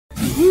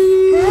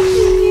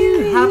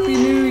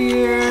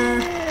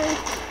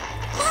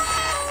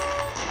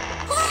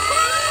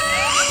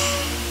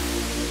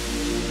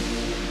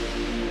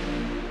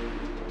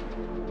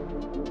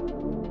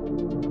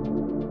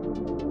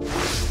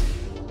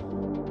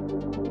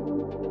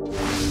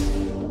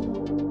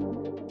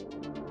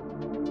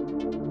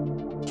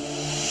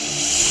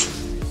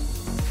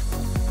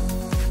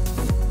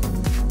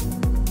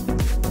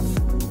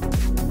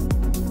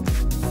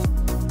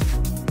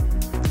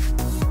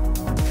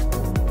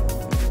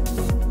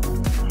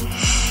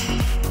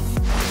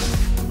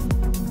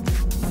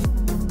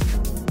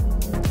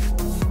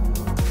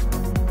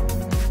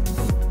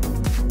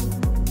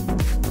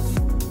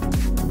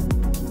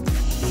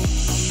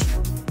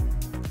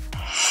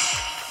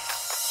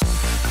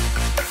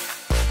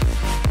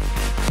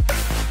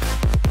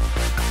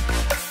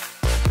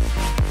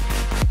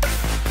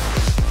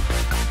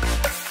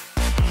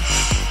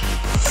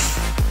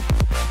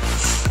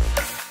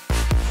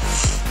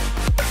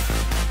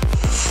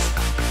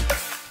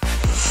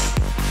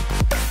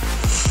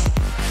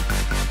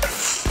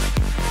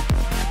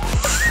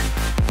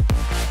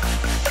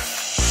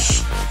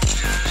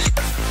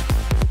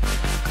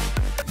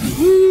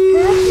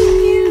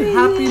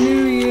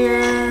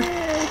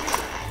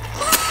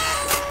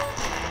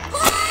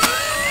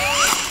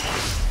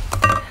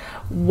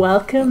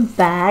Welcome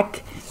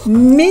back,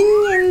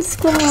 Minion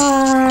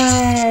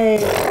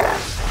Squad!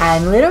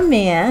 I'm Little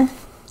Mia,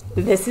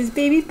 this is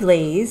Baby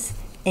Blaze,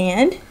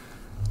 and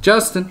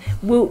Justin.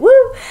 Woo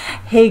woo!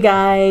 Hey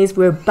guys,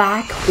 we're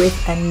back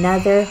with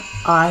another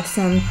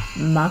awesome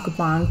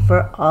mukbang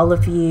for all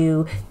of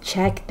you.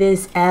 Check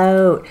this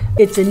out.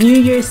 It's a New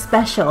Year's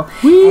special.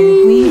 Whee!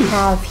 And we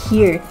have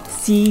here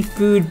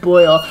seafood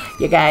boil.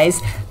 You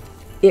guys,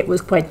 it was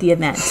quite the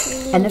event.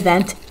 An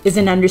event is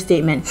an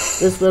understatement.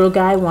 This little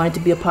guy wanted to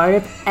be a part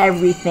of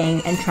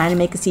everything, and trying to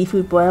make a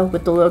seafood boil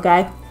with the little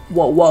guy,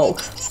 whoa.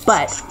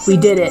 But we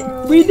did it.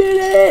 We did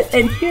it!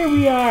 And here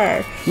we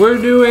are.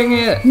 We're doing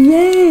it.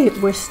 Yay!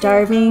 We're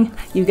starving.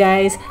 You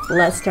guys,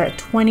 let's start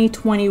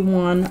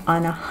 2021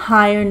 on a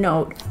higher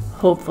note.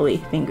 Hopefully,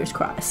 fingers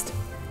crossed.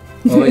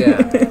 Oh yeah.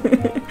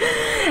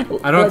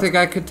 I don't think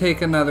I could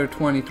take another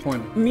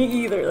 2020. Me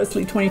either. Let's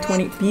leave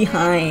 2020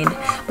 behind.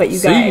 But you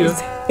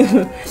guys,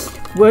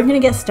 we're gonna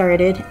get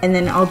started, and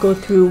then I'll go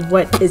through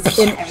what is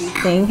in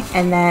everything,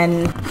 and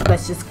then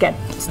let's just get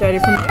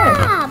started from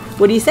there.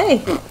 What do you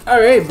say? All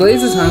right,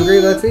 Blaze is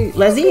hungry. Let's eat.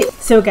 Let's eat.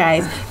 So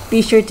guys,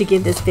 be sure to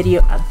give this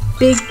video a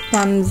big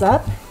thumbs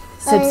up.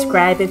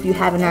 Subscribe if you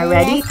haven't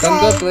already.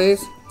 Thumbs up,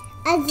 Blaze.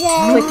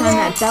 Click on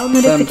that bell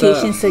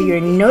notification so you're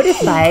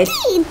notified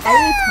every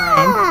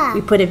time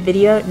we put a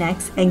video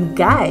next. And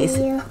guys,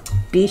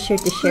 be sure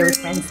to share with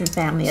friends and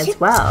family as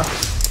well.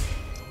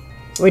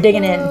 We're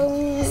digging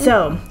in.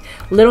 So,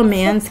 little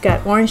man's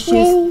got orange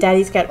juice,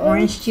 daddy's got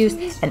orange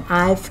juice, and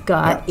I've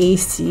got a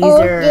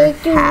Caesar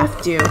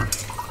have to.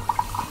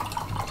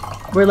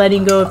 We're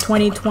letting go of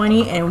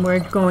 2020 and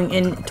we're going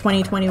in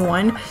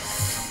 2021 on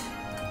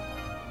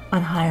a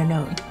higher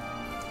note.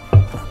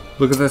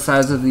 Look at the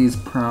size of these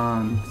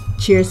prawns.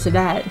 Cheers to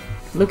that.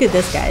 Look at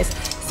this, guys.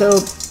 So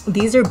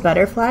these are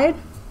butterflied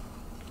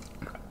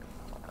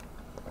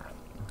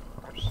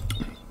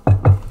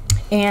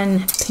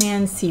and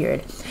pan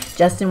seared.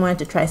 Justin wanted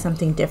to try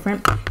something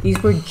different.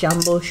 These were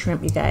jumbo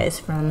shrimp, you guys,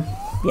 from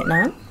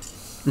Vietnam.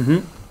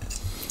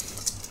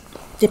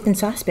 Dip in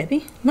sauce,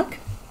 baby. Look.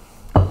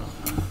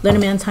 Little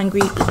man's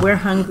hungry. We're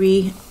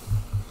hungry.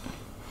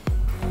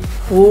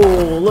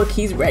 Oh, look,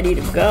 he's ready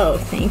to go.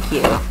 Thank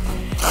you.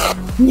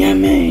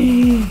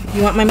 Yummy.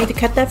 You want mommy to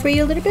cut that for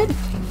you a little bit?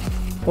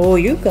 Oh,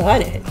 you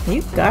got it.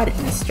 You got it,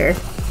 mister.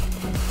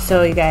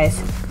 So, you guys,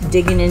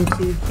 digging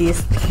into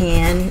this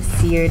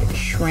pan-seared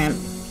shrimp.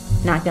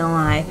 Not gonna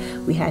lie,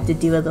 we had to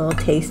do a little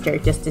taster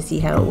just to see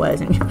how it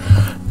was. And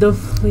the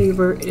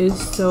flavor is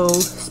so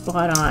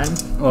spot on.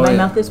 Oh, My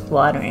mouth is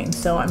watering,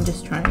 so I'm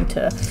just trying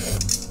to...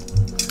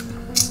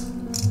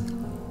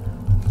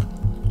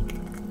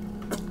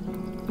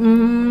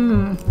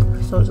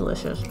 So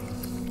delicious.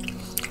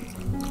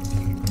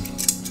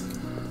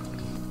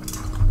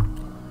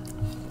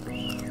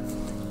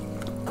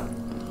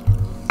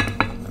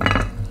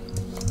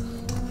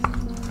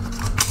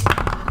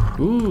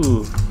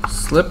 Ooh,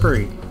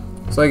 slippery.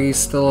 It's like he's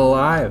still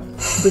alive.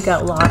 We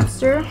got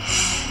lobster.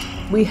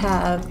 We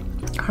have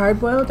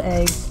hard-boiled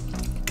eggs,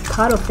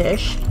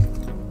 cuttlefish.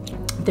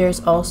 There's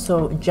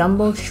also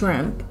jumbo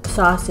shrimp,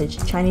 sausage,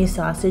 Chinese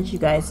sausage. You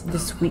guys, the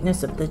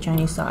sweetness of the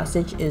Chinese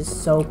sausage is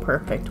so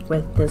perfect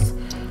with this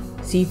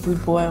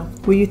seafood boil.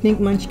 What do you think,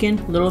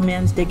 Munchkin? Little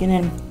man's digging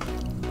in.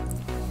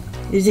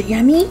 Is it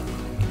yummy?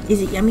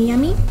 Is it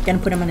yummy? Gonna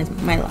put him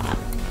on my lap.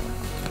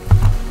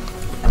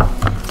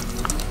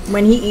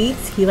 When he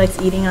eats, he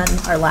likes eating on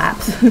our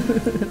laps.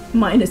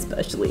 Mine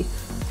especially.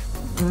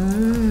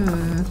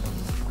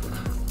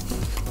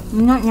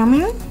 Not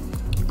yummy?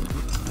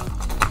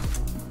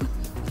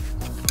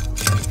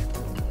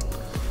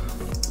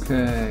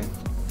 Okay.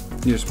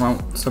 You just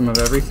want some of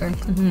everything?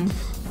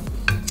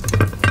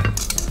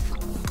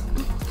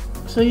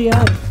 So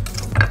yeah.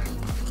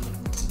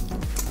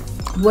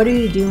 What are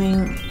you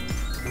doing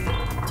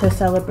to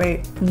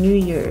celebrate New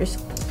Year's?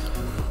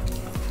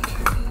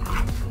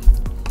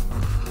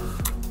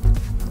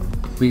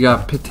 We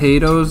got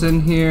potatoes in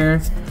here,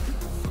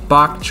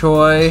 bok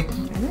choy,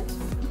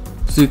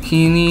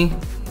 zucchini,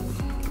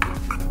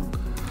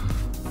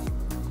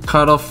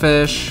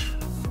 cuttlefish,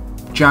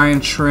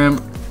 giant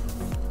shrimp,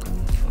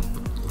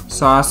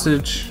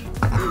 sausage.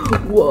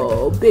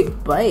 Whoa,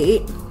 big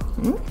bite.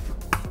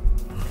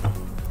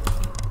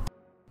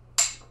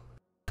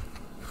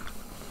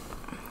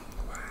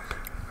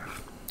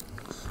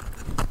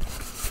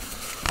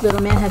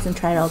 Little man hasn't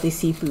tried all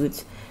these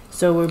seafoods.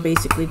 So we're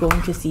basically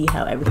going to see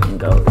how everything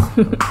goes.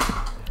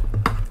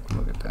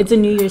 It's a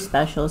New Year's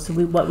special, so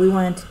what we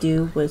wanted to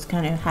do was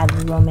kind of have the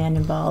little man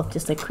involved,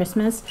 just like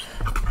Christmas.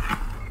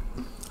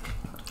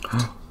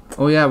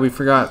 Oh yeah, we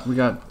forgot. We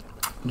got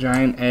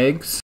giant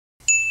eggs.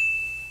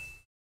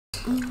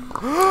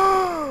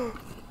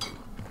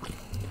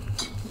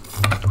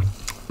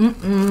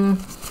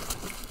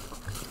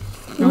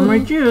 No more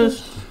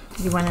juice.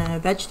 You want a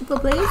vegetable,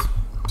 Blaze?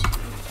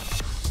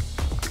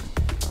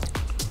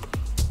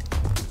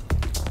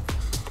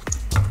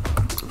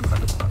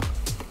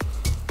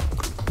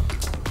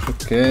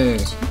 Okay.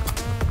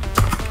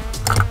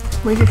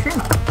 Where's your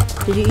shrimp?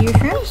 Did you eat your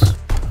shrimps?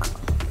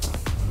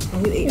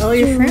 You ate all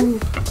your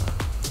shrimp?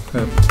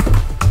 Okay.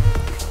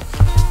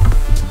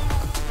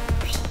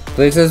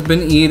 Blaze has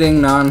been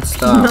eating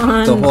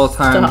non-stop the whole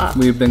time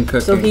we've been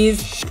cooking. So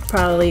he's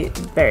probably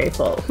very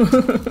full.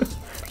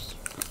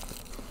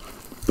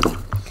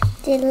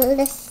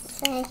 Delicious.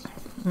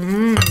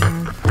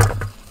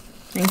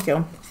 Thank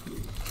you.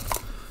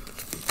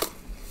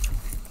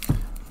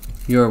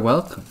 You're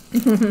welcome.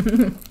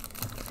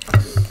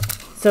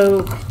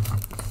 So,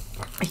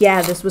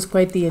 yeah, this was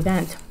quite the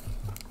event.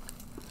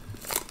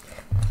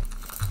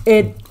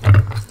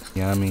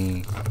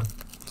 Yummy.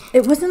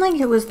 It wasn't like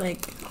it was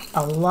like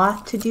a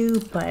lot to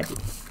do, but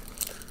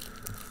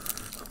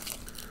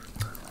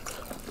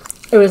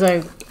it was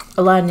like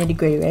a lot of nitty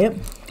gritty, right?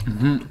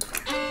 Mm-hmm.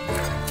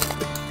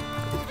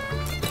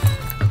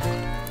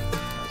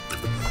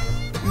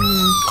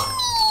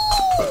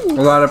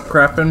 A lot of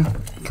prepping.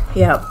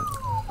 Yeah.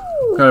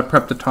 Gotta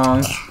prep the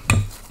tongs.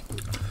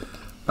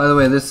 By the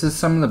way, this is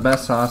some of the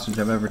best sausage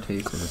I've ever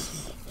tasted.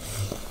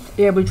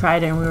 Yeah, we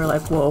tried it and we were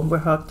like, whoa, we're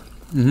hooked.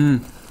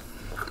 Mm-hmm.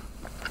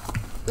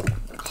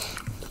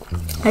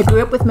 I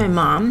grew up with my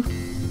mom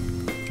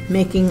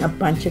making a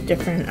bunch of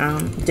different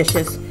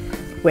dishes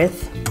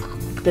with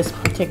this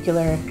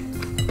particular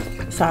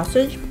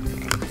sausage.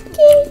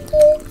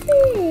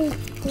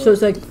 So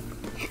it's like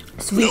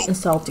sweet and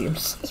salty.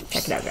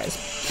 Check it out, guys.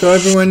 Show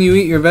everyone you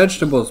eat your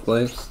vegetables,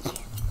 Blaze.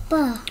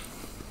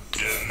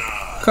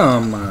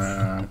 Come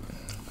on.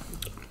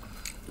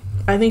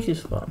 I think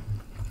she's full.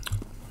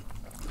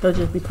 They'll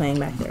just be playing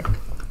back there.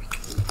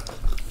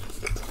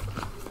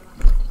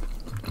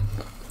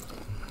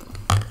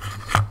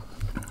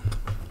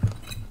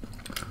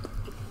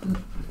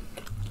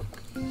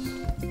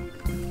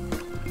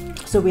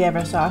 So we have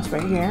our sauce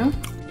right here.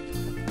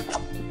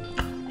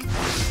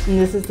 And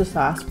this is the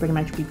sauce pretty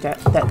much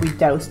that we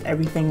doused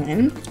everything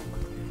in.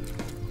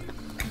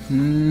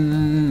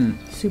 Mmm.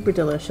 Super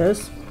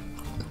delicious.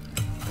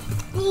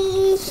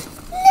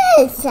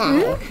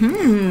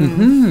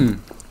 Mm-hmm.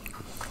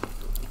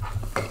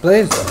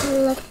 Blaze,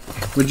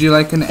 would you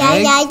like an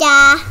egg?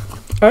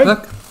 Egg?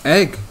 Look,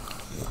 egg.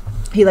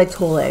 He likes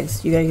whole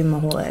eggs. You gotta give him a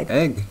whole egg.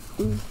 Egg.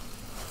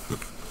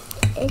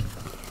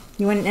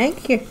 You want an egg?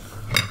 Here.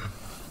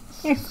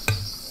 Here.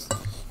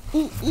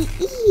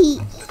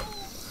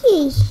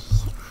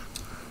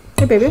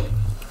 Here, baby.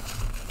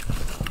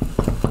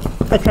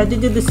 I tried to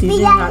do the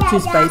seasoning not too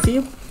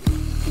spicy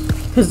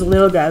because the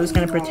little guy was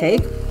gonna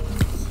partake.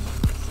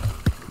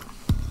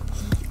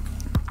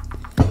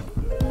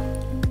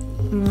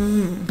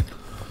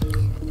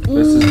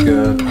 This is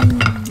good.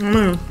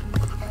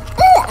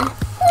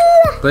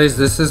 Blaze,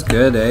 this is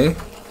good, eh?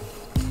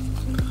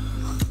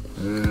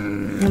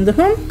 And the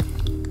one?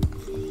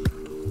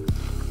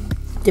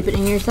 Dip it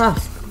in your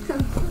sauce.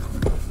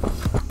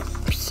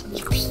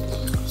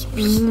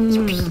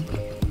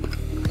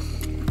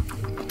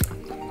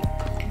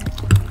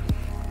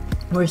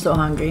 We're so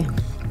hungry.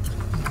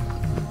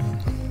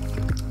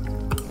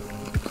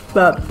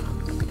 But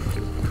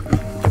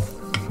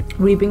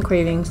we've been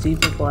craving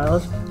seafood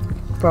boils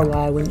for a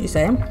while, wouldn't you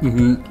say?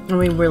 Mm-hmm. And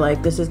we were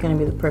like, this is going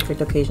to be the perfect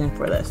occasion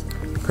for this.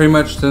 Pretty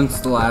much since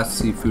the last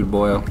seafood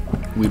boil,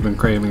 we've been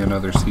craving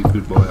another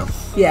seafood boil.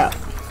 Yeah.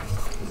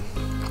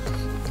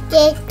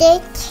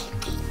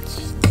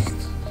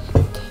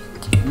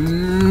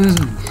 Mmm.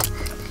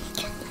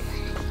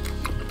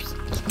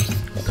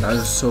 That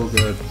is so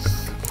good.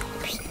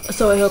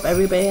 So I hope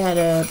everybody had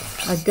a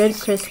good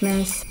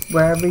Christmas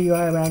wherever you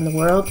are around the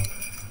world.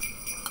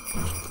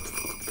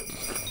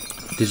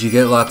 Did you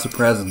get lots of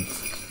presents?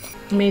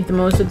 Made the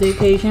most of the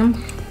occasion.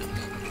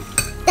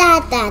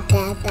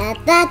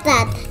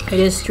 It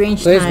is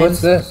strange Blaze, times.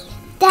 what's this?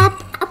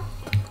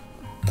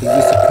 Is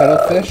this a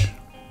cuttlefish?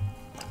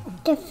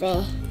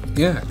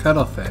 Yeah,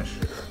 cuttlefish.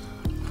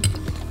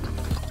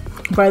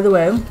 By the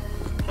way,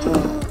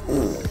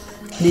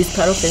 these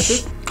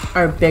cuttlefishes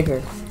are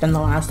bigger than the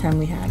last time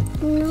we had.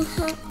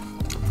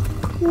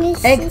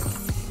 Egg.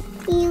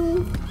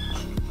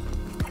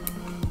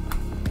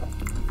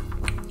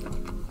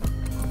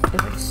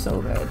 It looks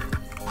so good.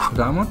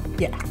 That one?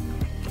 Yeah.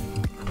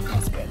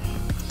 That's good.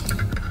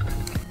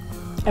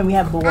 And we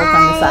have bowls on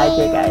the side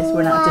here, guys.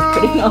 We're not just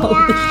putting all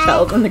of the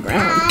shells on the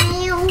ground.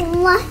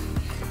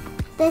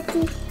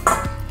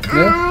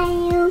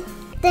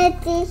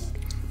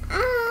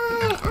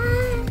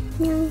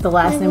 The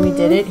last time we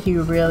did it, he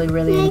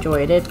really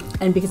enjoyed it.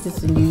 And because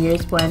it's a New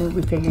Year's one,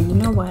 we figured, you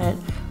know what?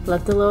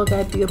 Let the little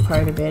guy be a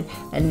part of it.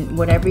 And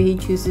whatever he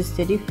chooses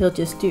to do, he'll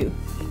just do.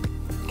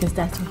 Because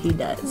that's what he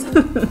does.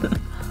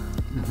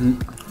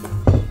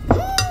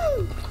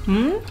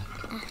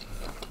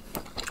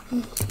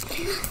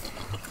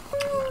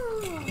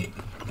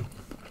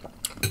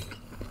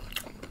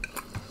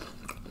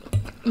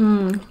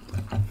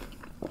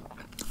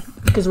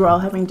 Because we're all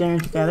having dinner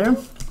together.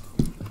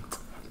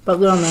 But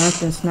little man's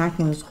been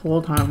snacking this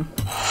whole time.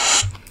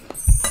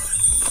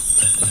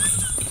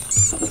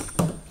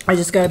 I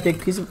just got a big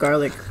piece of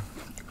garlic.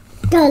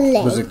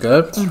 Was it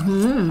good?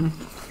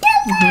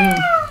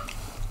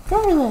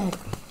 Garlic.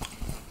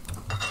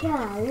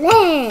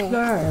 Garlic.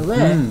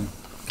 Garlic.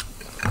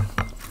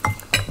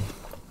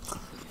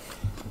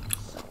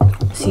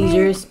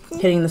 Teasers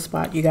hitting the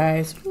spot, you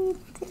guys.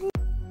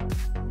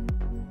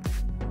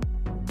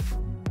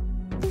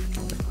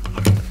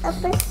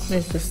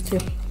 There's this too.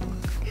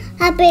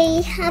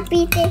 Happy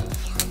day.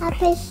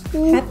 Happy.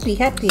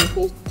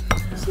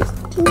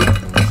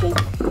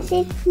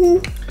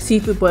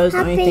 Seafood boil is the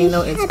only thing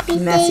though, it's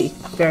messy.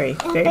 Very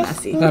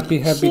messy.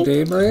 Happy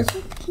day, boys.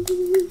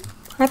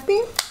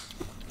 Happy?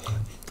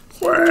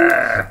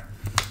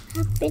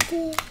 Happy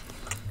day.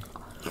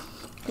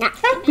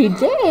 Happy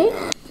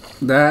day?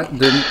 That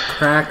didn't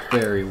crack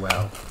very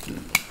well.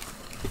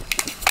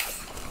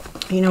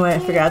 You know what I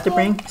forgot to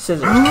bring?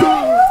 Scissors.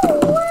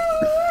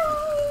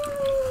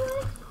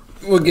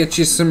 We'll get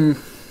you some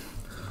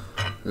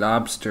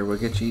lobster. We'll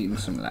get you eating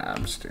some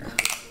lobster.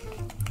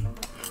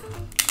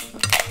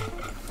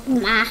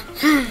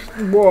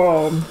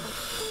 Whoa.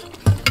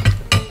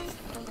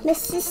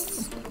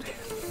 Mrs.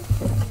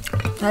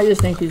 I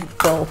just think he's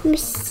full.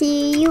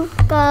 Missy, you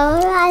go.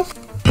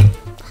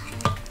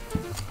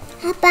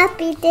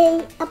 Happy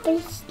day.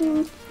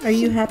 Are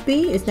you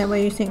happy? Is that why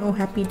you're saying, oh,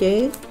 happy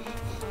day?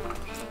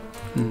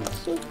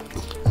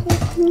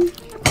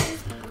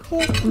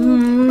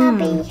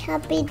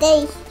 Happy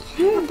day.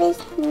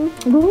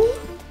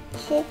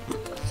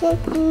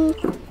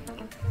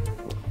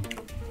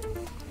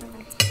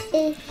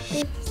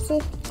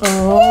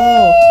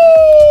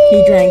 Oh,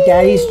 he drank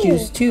Daddy's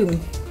juice too.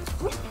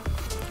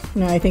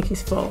 No, I think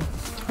he's full.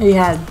 He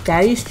had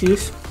Daddy's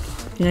juice,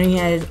 and then he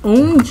had his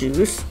own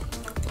juice.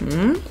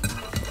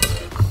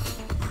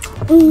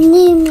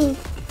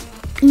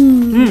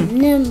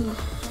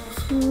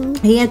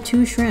 He had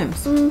 2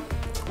 shrimps.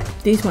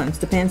 These ones,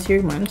 the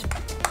pan-seared ones.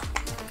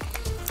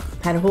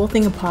 Had a whole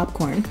thing of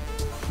popcorn.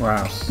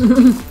 Wow.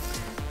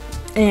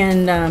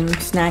 And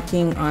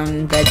snacking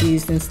on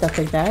veggies and stuff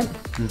like that.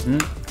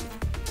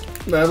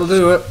 That'll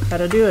do it.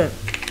 That'll do it.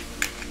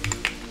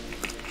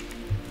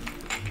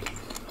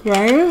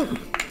 Right?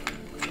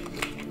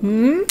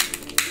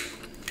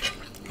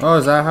 Oh,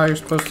 is that how you're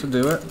supposed to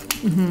do it?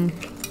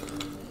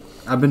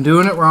 I've been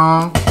doing it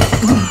wrong.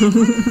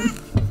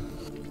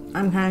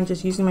 I'm kind of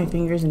just using my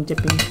fingers and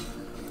dipping.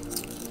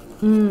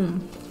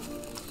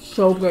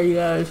 So good, you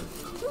guys.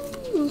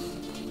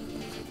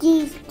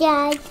 These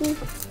guys.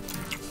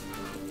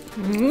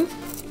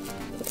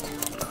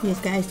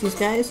 These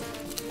guys.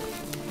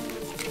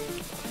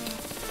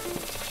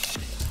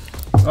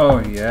 Oh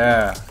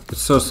yeah.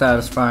 It's so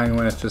satisfying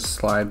when it just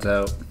slides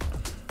out.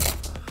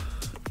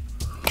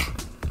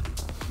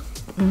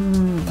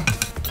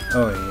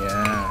 Oh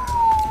yeah.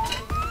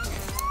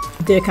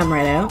 Did it come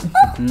right out?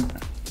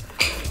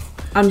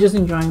 I'm just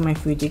enjoying my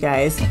food, you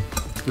guys.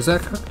 Is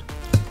that cooked?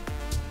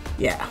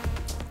 Yeah.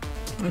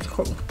 It's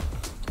cool.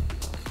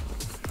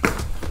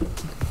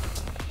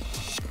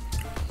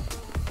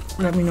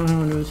 Let me know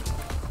how it is.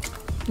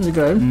 Is it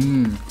good?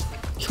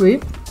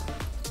 Sweet?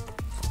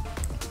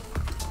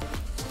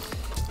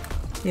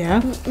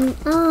 Yeah?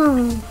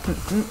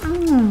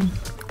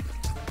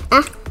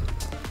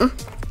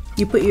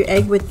 You put your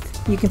egg with,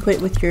 you can put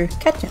it with your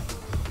ketchup.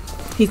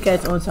 He's got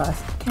his own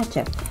sauce,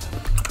 ketchup.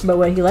 But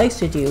what he likes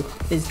to do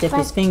is dip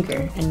his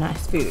finger in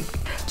nice food.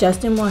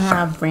 Justin will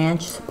have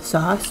ranch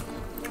sauce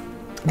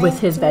with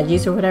his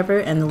veggies or whatever,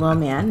 and the little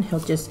man, he'll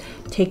just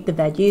take the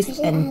veggies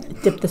and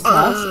dip the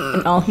sauce,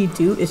 and all he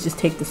do is just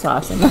take the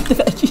sauce and not the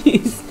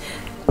veggies.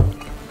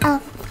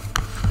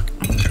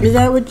 Is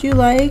that what you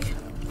like?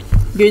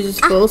 Yours is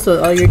full,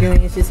 so all you're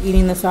doing is just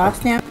eating the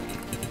sauce now?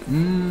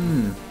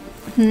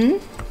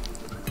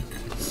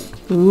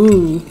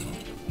 Ooh.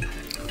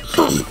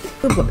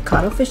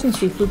 Cuttlefish and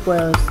seafood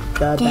boil is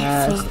the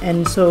best,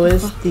 and so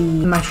is the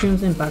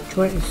mushrooms and bok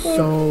choy is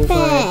so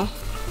good.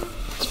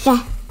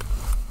 What?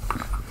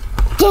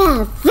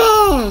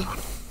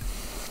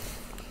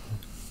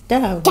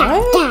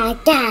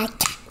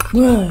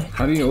 What?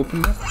 How do you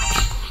open this?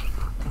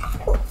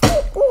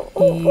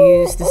 You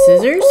use the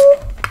scissors.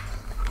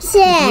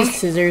 You can use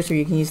scissors, or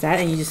you can use that,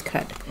 and you just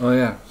cut. Oh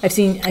yeah. I've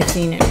seen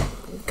it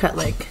cut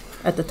like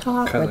at the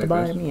top Cut or at like the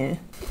bottom. this.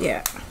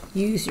 Yeah.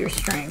 Use your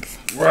strength.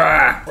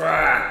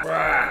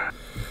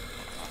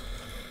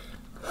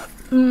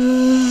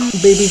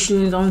 Baby's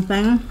doing his own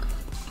thing.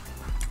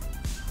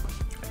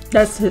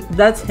 That's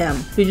him.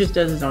 He just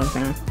does his own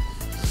thing.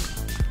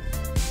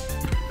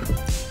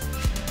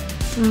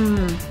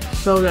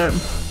 So good.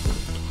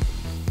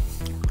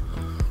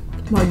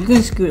 Well, you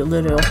can scoot a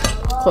little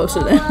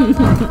closer then.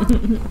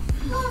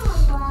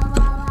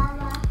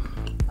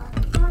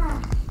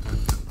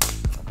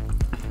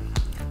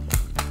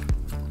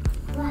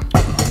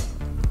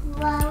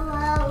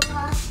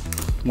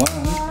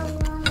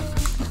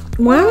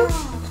 Well,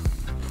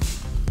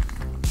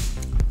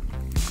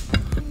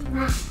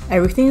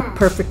 everything's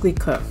perfectly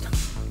cooked.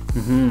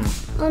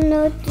 Oh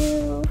no,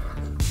 do.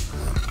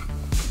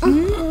 Oh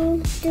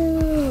no,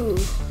 do.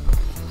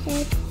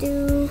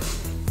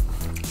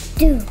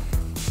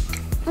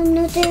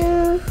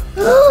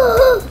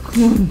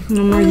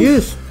 No more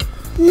use.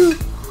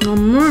 No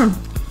more.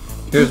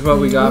 Here's what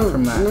we got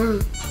from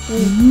that.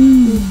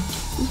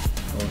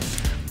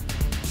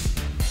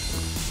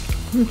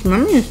 It's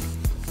yummy.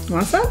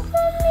 Want some?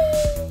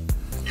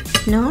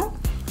 No?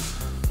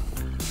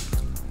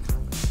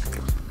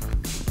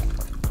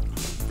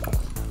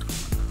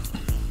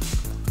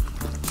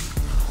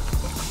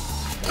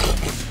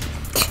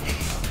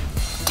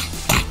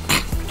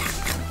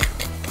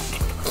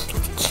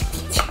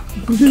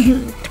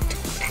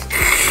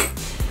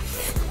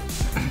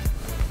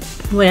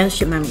 What else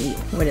should mommy eat?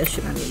 What else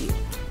should mommy eat?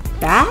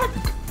 That?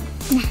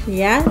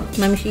 Yeah?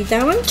 Mommy should eat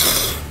that one?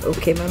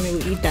 Okay, mommy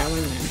will eat that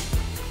one then.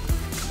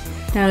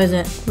 How is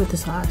it with the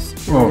sauce?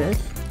 Oh.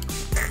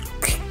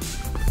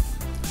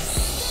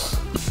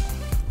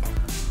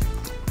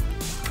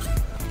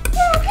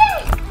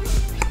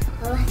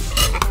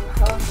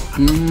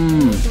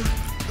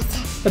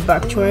 The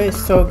bok choy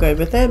is so good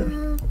with it.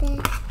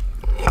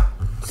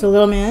 So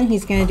little man,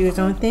 he's gonna do his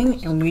own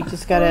thing, and we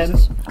just gotta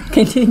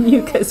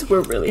continue because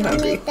we're really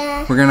hungry.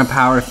 We're gonna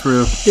power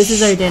through. This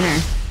is our dinner.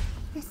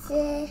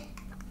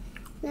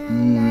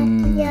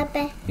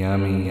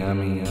 Yummy,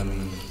 yummy,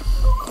 yummy.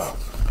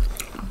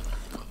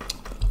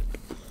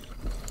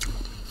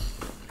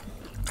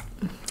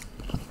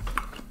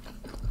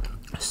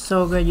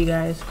 So good, you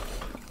guys.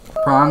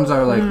 Prawns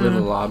are like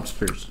little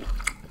lobsters.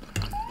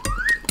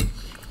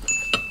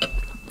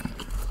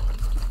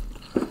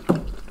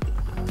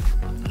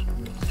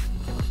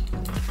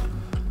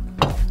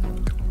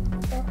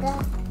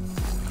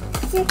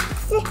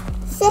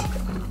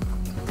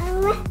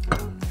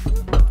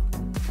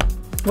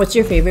 What's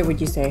your favorite,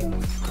 would you say?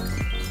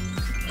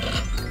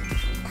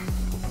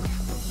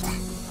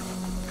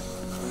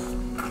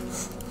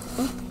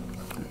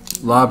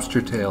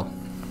 Lobster tail.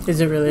 Is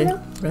it really,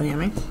 really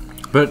yummy?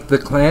 But the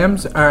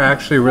clams are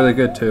actually really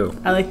good too.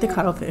 I like the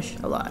cuttlefish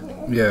a lot.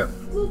 Yeah.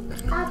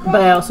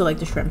 But I also like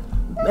the shrimp.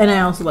 And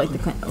I also like the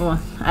clam.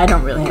 Well, I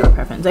don't really have a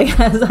preference, I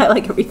guess. I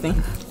like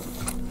everything.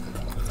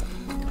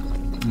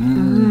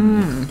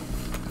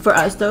 For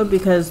us though,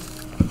 because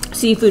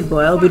seafood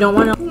boil, we don't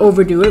want to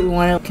overdo it. We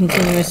want to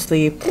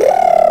continuously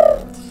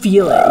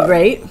feel it,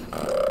 right?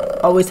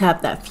 Always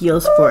have that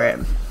feels for it.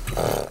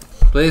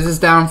 Blaze is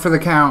down for the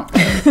count.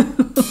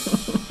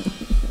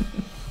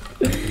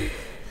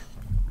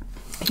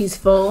 He's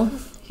full.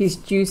 He's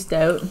juiced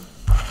out.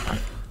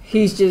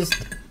 He's just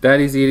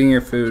Daddy's eating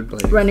your food,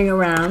 Blaze. running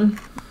around.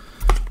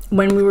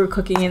 When we were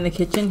cooking in the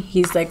kitchen,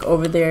 he's like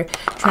over there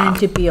trying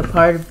to be a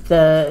part of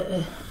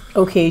the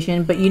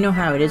occasion, but you know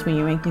how it is when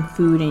you're making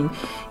food and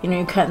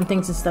you're cutting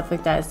things and stuff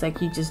like that. It's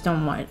like you just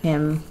don't want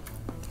him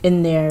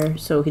in there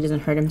so he doesn't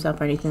hurt himself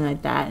or anything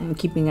like that, and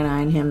keeping an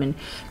eye on him and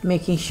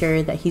making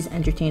sure that he's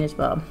entertained as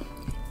well.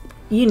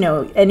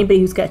 Anybody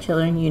who's got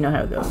children, you know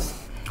how it goes.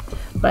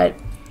 But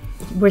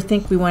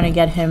we want to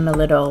get him a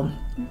little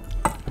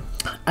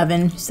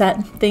oven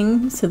set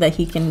thing so that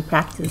he can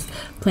practice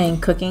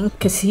playing cooking,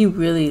 because he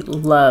really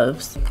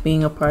loves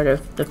being a part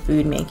of the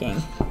food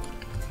making.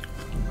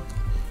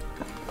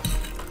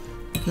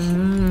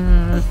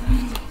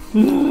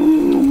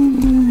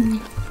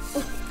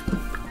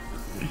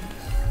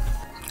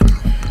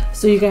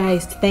 So you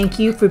guys, thank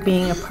you for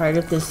being a part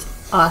of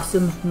this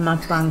awesome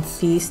mukbang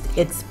feast.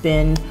 It's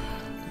been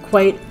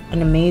quite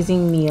an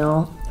amazing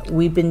meal.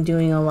 We've been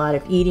doing a lot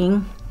of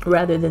eating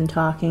rather than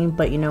talking,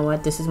 but you know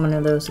what? This is one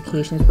of those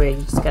occasions where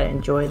you just gotta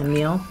enjoy the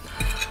meal.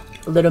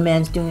 Little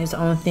man's doing his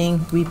own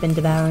thing. We've been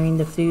devouring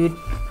the food.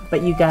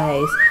 But you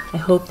guys, I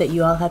hope that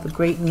you all have a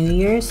great New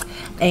Year's,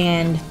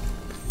 and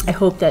I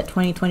hope that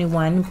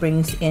 2021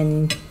 brings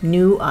in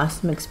new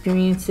awesome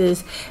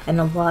experiences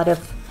and a lot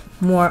of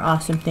more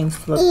awesome things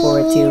to look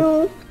forward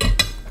to.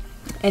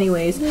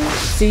 Anyways,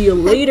 see you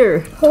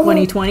later,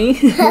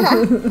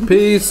 2020.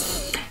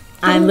 Peace.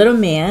 I'm Little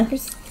Mia,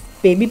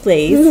 Baby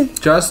Blaze,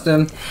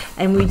 Justin,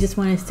 and we just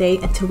want to say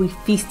until we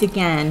feast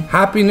again,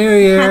 Happy New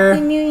Year.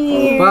 Happy New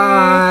Year.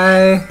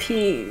 Bye.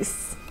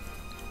 Peace.